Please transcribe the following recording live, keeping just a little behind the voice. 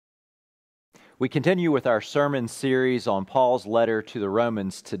We continue with our sermon series on Paul's letter to the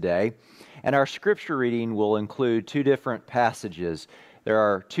Romans today, and our scripture reading will include two different passages. There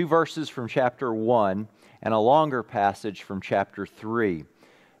are two verses from chapter 1 and a longer passage from chapter 3.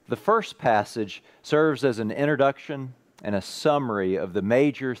 The first passage serves as an introduction and a summary of the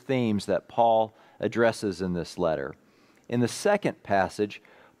major themes that Paul addresses in this letter. In the second passage,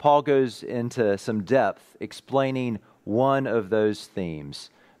 Paul goes into some depth explaining one of those themes,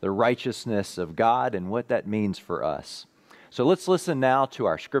 the righteousness of God and what that means for us. So let's listen now to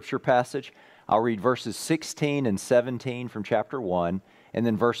our scripture passage. I'll read verses 16 and 17 from chapter 1, and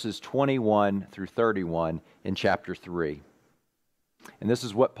then verses 21 through 31 in chapter 3. And this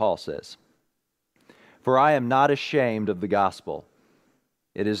is what Paul says. "For I am not ashamed of the gospel.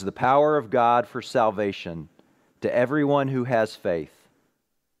 It is the power of God for salvation to everyone who has faith,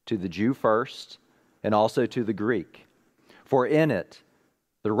 to the Jew first, and also to the Greek. For in it,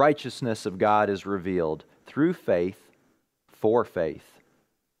 the righteousness of God is revealed through faith for faith.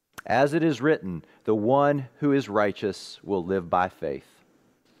 As it is written, the one who is righteous will live by faith."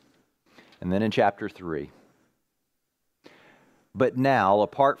 And then in chapter 3. "But now,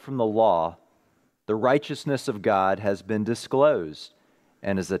 apart from the law, the righteousness of God has been disclosed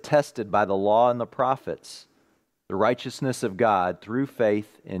and is attested by the law and the prophets, the righteousness of God through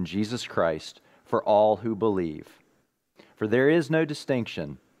faith in Jesus Christ for all who believe. For there is no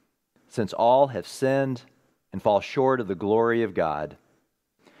distinction, since all have sinned and fall short of the glory of God.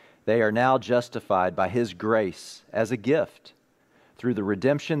 They are now justified by His grace as a gift, through the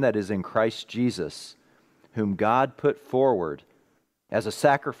redemption that is in Christ Jesus, whom God put forward as a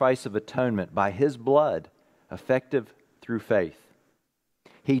sacrifice of atonement by His blood, effective through faith.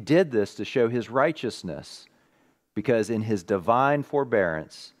 He did this to show His righteousness, because in His divine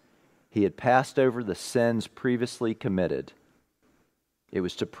forbearance He had passed over the sins previously committed. It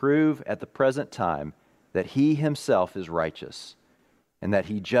was to prove at the present time that He Himself is righteous, and that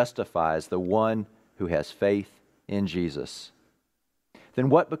He justifies the one who has faith in Jesus. Then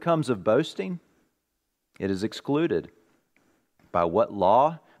what becomes of boasting? It is excluded. By what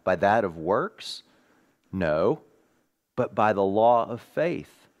law? By that of works? No, but by the law of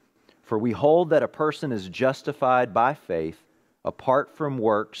faith. For we hold that a person is justified by faith apart from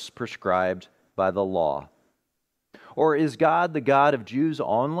works prescribed by the law. Or is God the God of Jews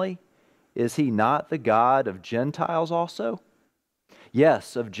only? Is He not the God of Gentiles also?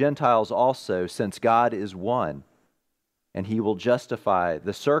 Yes, of Gentiles also, since God is one, and He will justify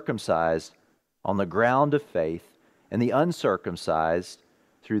the circumcised on the ground of faith and the uncircumcised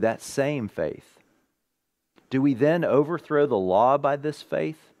through that same faith. Do we then overthrow the law by this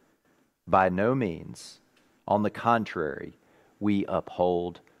faith? By no means. On the contrary, we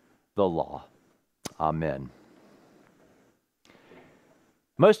uphold the law." Amen.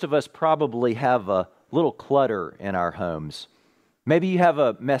 Most of us probably have a little clutter in our homes. Maybe you have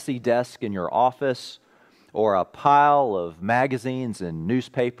a messy desk in your office, or a pile of magazines and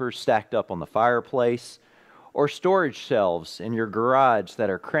newspapers stacked up on the fireplace, or storage shelves in your garage that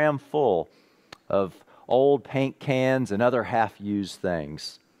are crammed full of old paint cans and other half-used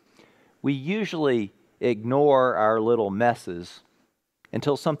things. We usually ignore our little messes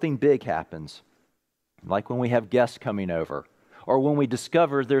until something big happens, like when we have guests coming over, or when we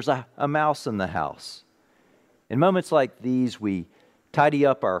discover there's a mouse in the house. In moments like these, we tidy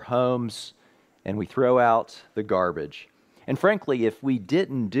up our homes and we throw out the garbage. And frankly, if we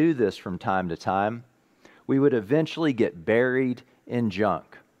didn't do this from time to time, we would eventually get buried in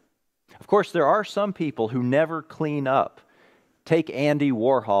junk. Of course, there are some people who never clean up. Take Andy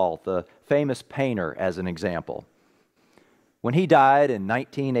Warhol, the famous painter, as an example. When he died in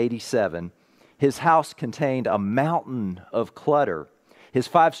 1987, his house contained a mountain of clutter. His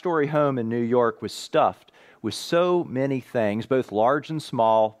 5-story home in New York was stuffed with so many things, both large and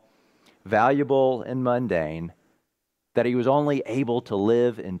small, valuable and mundane, that he was only able to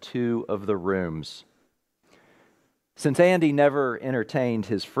live in 2 of the rooms. Since Andy never entertained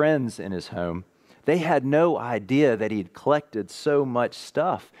his friends in his home, they had no idea that he'd collected so much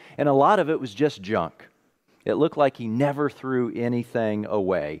stuff, and a lot of it was just junk. It looked like he never threw anything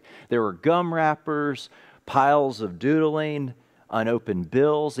away. There were gum wrappers, piles of doodling, unopened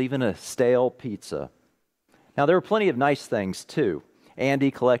bills, even a stale pizza. Now, there were plenty of nice things, too.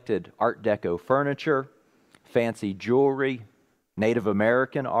 Andy collected Art Deco furniture, fancy jewelry, Native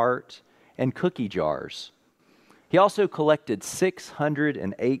American art, and cookie jars. He also collected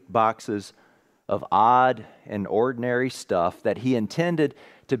 608 boxes of odd and ordinary stuff that he intended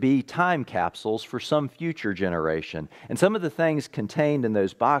to be time capsules for some future generation. And some of the things contained in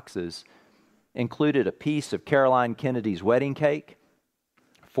those boxes included a piece of Caroline Kennedy's wedding cake,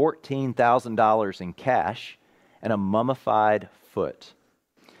 $14,000 in cash and a mummified foot.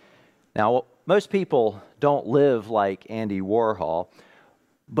 Now, most people don't live like Andy Warhol,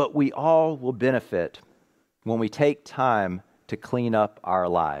 but we all will benefit when we take time to clean up our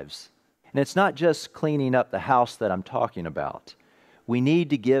lives. And it's not just cleaning up the house that I'm talking about. We need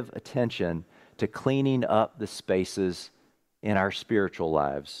to give attention to cleaning up the spaces in our spiritual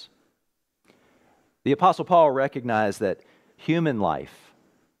lives. The Apostle Paul recognized that human life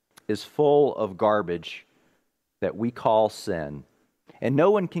is full of garbage that we call sin. And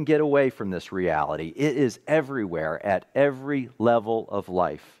no one can get away from this reality. It is everywhere at every level of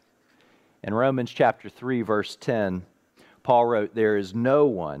life. In Romans chapter 3, verse 10, Paul wrote, "There is no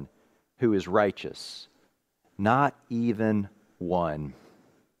one who is righteous, not even one."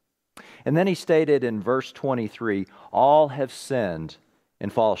 And then he stated in verse 23, "All have sinned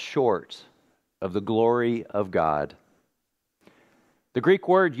and fall short of the glory of God." The Greek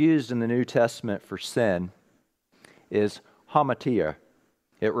word used in the New Testament for sin is hamartia.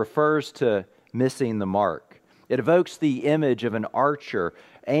 It refers to missing the mark. It evokes the image of an archer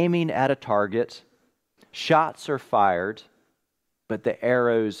aiming at a target. Shots are fired, but the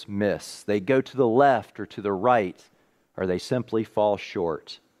arrows miss. They go to the left or to the right, or they simply fall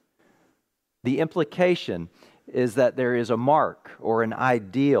short. The implication is that there is a mark or an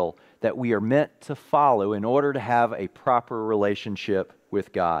ideal that we are meant to follow in order to have a proper relationship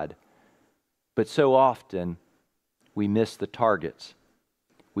with God. But so often, we miss the target.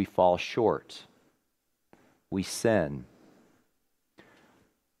 We fall short. We sin.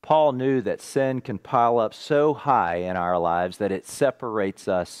 Paul knew that sin can pile up so high in our lives that it separates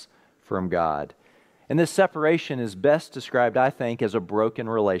us from God. And this separation is best described, I think, as a broken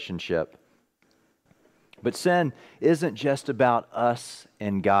relationship. But sin isn't just about us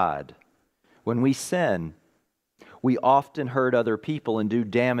and God. When we sin, we often hurt other people and do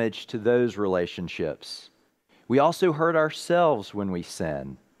damage to those relationships. We also hurt ourselves when we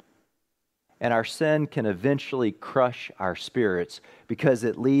sin. And our sin can eventually crush our spirits because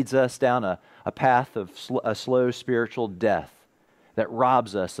it leads us down a path of a slow spiritual death that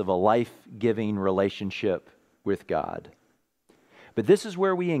robs us of a life-giving relationship with God. But this is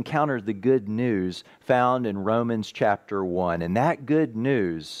where we encounter the good news found in Romans chapter 1. And that good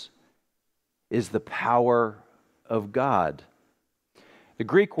news is the power of God. The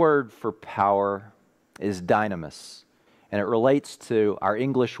Greek word for power is dynamis, and it relates to our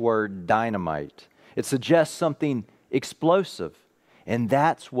English word dynamite. It suggests something explosive, and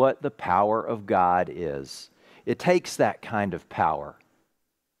that's what the power of God is. It takes that kind of power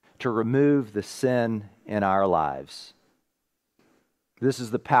to remove the sin in our lives. This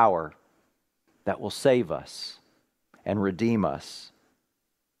is the power that will save us and redeem us.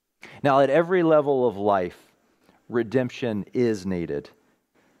 Now, at every level of life, redemption is needed.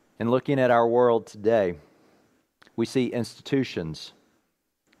 And looking at our world today, we see institutions,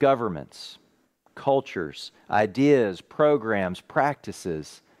 governments, cultures, ideas, programs,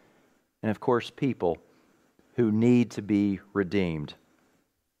 practices, and of course, people who need to be redeemed.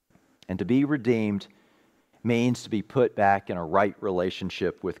 And to be redeemed means to be put back in a right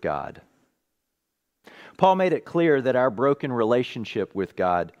relationship with God. Paul made it clear that our broken relationship with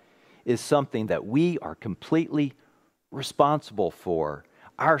God is something that we are completely responsible for.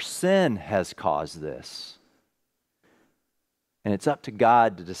 Our sin has caused this. And it's up to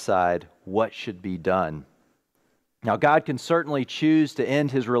God to decide what should be done. Now, God can certainly choose to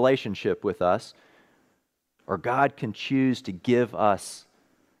end his relationship with us, or God can choose to give us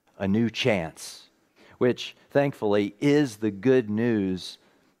a new chance, which thankfully is the good news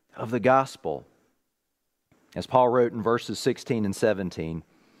of the gospel. As Paul wrote in verses 16 and 17,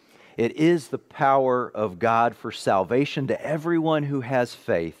 "It is the power of God for salvation to everyone who has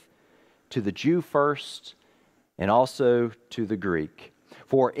faith, to the Jew first, and also to the Greek.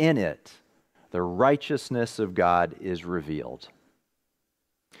 For in it, the righteousness of God is revealed."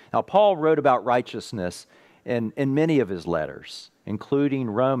 Now, Paul wrote about righteousness in many of his letters, including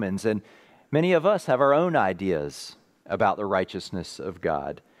Romans, and many of us have our own ideas about the righteousness of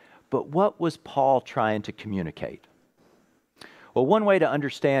God. But what was Paul trying to communicate? Well, one way to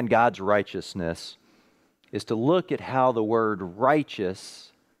understand God's righteousness is to look at how the word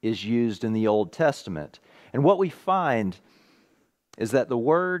righteous is used in the Old Testament. And what we find is that the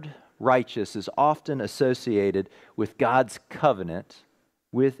word righteous is often associated with God's covenant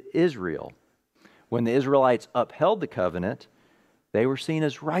with Israel. When the Israelites upheld the covenant, they were seen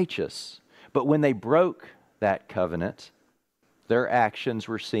as righteous. But when they broke that covenant, their actions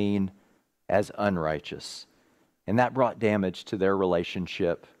were seen as unrighteous. And that brought damage to their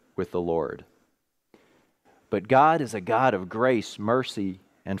relationship with the Lord. But God is a God of grace, mercy,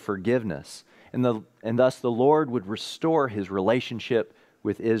 and forgiveness. And thus the Lord would restore his relationship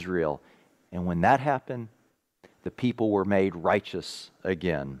with Israel. And when that happened, the people were made righteous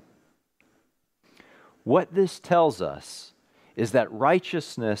again. What this tells us is that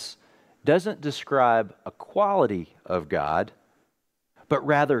righteousness doesn't describe a quality of God, but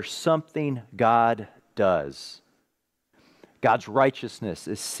rather something God does. God's righteousness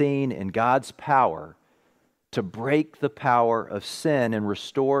is seen in God's power to break the power of sin and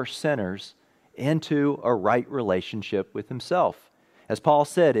restore sinners into a right relationship with himself. As Paul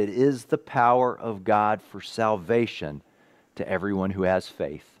said, it is the power of God for salvation to everyone who has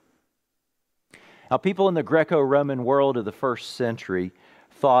faith. Now, people in the Greco-Roman world of the first century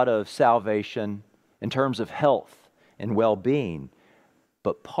thought of salvation in terms of health and well-being,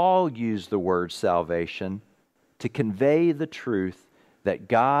 but Paul used the word salvation to convey the truth that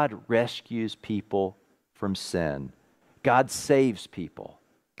God rescues people from sin. God saves people.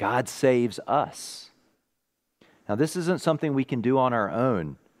 God saves us. Now, this isn't something we can do on our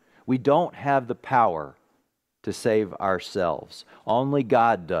own. We don't have the power to save ourselves. Only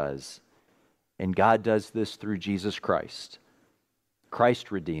God does. And God does this through Jesus Christ.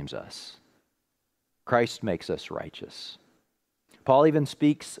 Christ redeems us. Christ makes us righteous. Paul even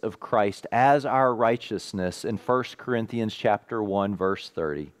speaks of Christ as our righteousness in 1 Corinthians chapter 1, verse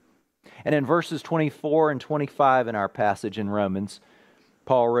 30. And in verses 24 and 25 in our passage in Romans,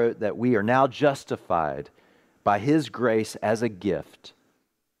 Paul wrote that we are now justified by his grace as a gift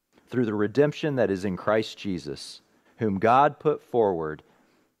through the redemption that is in Christ Jesus, whom God put forward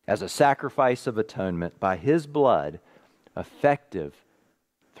as a sacrifice of atonement by his blood, effective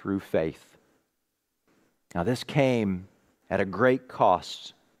through faith. Now, this came at a great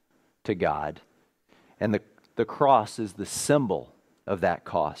cost to God, and the cross is the symbol of that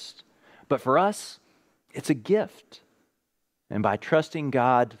cost. But for us, it's a gift. And by trusting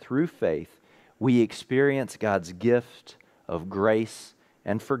God through faith, we experience God's gift of grace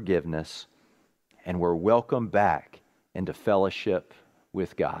and forgiveness, and we're welcomed back into fellowship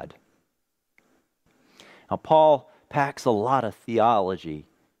with God. Now, Paul packs a lot of theology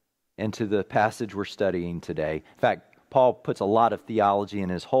into the passage we're studying today. In fact, Paul puts a lot of theology in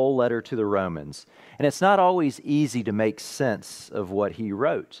his whole letter to the Romans, and it's not always easy to make sense of what he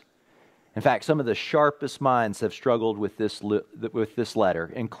wrote. In fact, some of the sharpest minds have struggled with this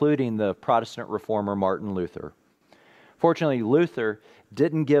letter, including the Protestant reformer Martin Luther. Fortunately, Luther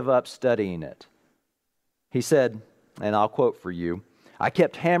didn't give up studying it. He said, and I'll quote for you, "I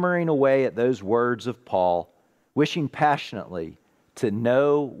kept hammering away at those words of Paul, wishing passionately to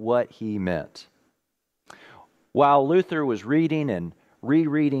know what he meant." While Luther was reading and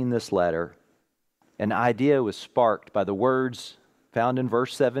rereading this letter, an idea was sparked by the words found in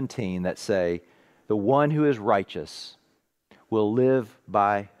verse 17 that say, "The one who is righteous will live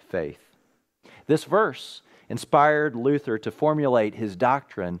by faith." This verse inspired Luther to formulate his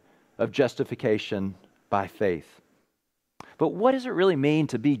doctrine of justification by faith. But what does it really mean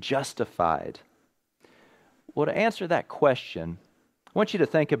to be justified? Well, to answer that question, I want you to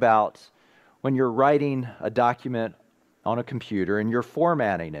think about when you're writing a document on a computer and you're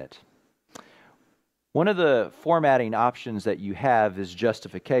formatting it. One of the formatting options that you have is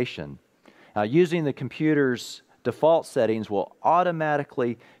justification. Using the computer's default settings will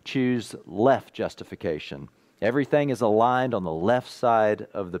automatically choose left justification. Everything is aligned on the left side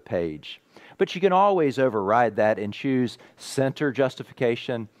of the page. But you can always override that and choose center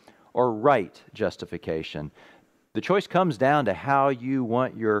justification or right justification. The choice comes down to how you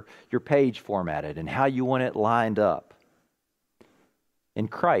want your page formatted and how you want it lined up. In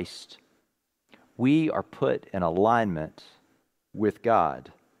Christ, we are put in alignment with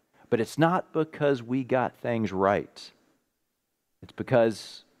God. But it's not because we got things right. It's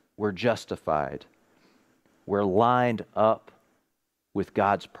because we're justified. We're lined up with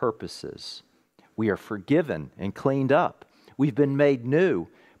God's purposes. We are forgiven and cleaned up. We've been made new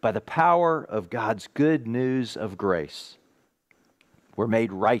by the power of God's good news of grace. We're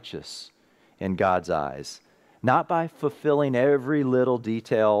made righteous in God's eyes, not by fulfilling every little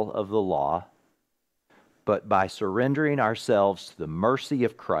detail of the law, but by surrendering ourselves to the mercy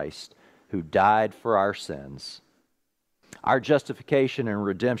of Christ who died for our sins. Our justification and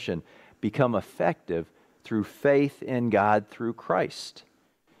redemption become effective through faith in God through Christ.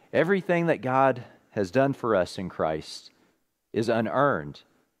 Everything that God has done for us in Christ is unearned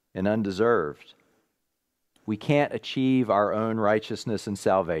and undeserved. We can't achieve our own righteousness and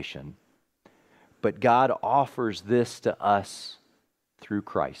salvation, but God offers this to us through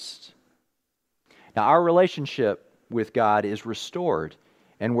Christ. Now, our relationship with God is restored,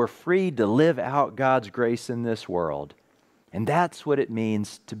 and we're free to live out God's grace in this world. And that's what it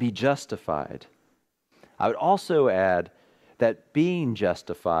means to be justified. I would also add that being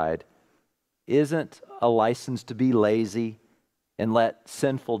justified isn't a license to be lazy and let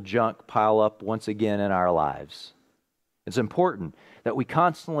sinful junk pile up once again in our lives. It's important that we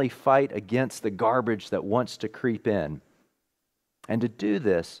constantly fight against the garbage that wants to creep in. And to do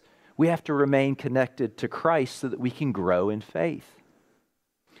this, we have to remain connected to Christ so that we can grow in faith.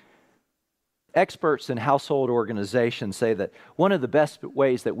 Experts in household organization say that one of the best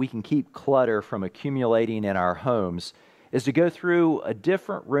ways that we can keep clutter from accumulating in our homes is to go through a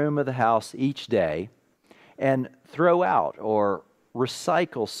different room of the house each day and throw out or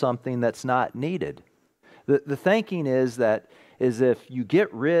recycle something that's not needed. The thinking is that if you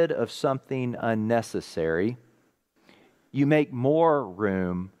get rid of something unnecessary, you make more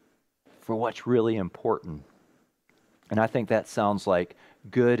room for what's really important. And I think that sounds like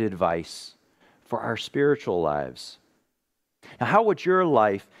good advice for our spiritual lives. Now, how would your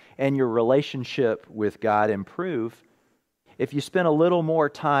life and your relationship with God improve if you spent a little more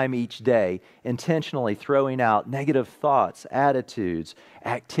time each day intentionally throwing out negative thoughts, attitudes,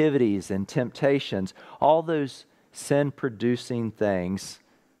 activities, and temptations, all those sin-producing things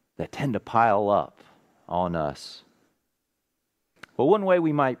that tend to pile up on us? Well, one way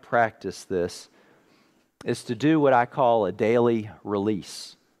we might practice this is to do what I call a daily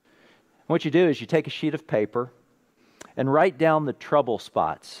release. What you do is you take a sheet of paper and write down the trouble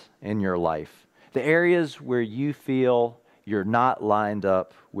spots in your life, the areas where you feel you're not lined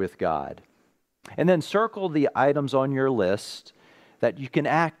up with God. And then circle the items on your list that you can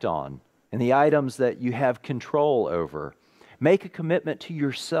act on and the items that you have control over. Make a commitment to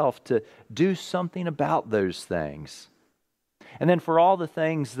yourself to do something about those things. And then for all the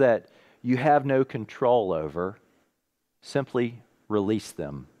things that you have no control over, simply release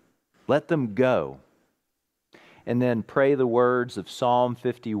them. Let them go. And then pray the words of Psalm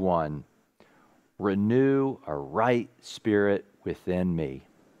 51. Renew a right spirit within me.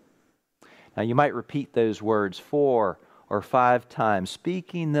 Now you might repeat those words 4 or 5 times,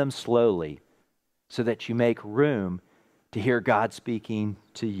 speaking them slowly so that you make room to hear God speaking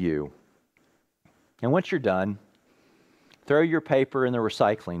to you. And once you're done, throw your paper in the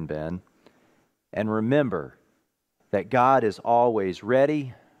recycling bin and remember that God is always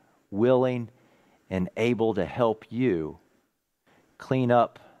ready, willing, and able to help you clean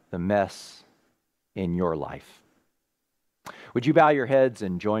up the mess in your life. Would you bow your heads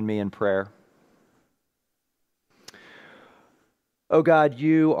and join me in prayer? Oh God,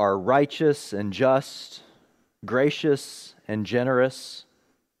 you are righteous and just, gracious and generous,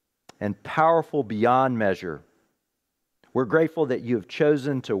 and powerful beyond measure. We're grateful that you have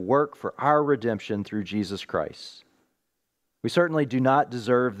chosen to work for our redemption through Jesus Christ. We certainly do not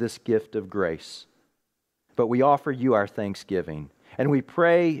deserve this gift of grace, but we offer you our thanksgiving, and we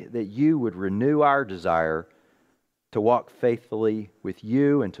pray that you would renew our desire to walk faithfully with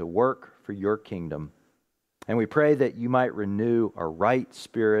you and to work for your kingdom. And we pray that you might renew a right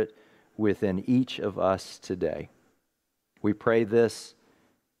spirit within each of us today. We pray this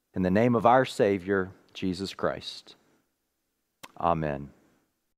in the name of our Savior, Jesus Christ. Amen.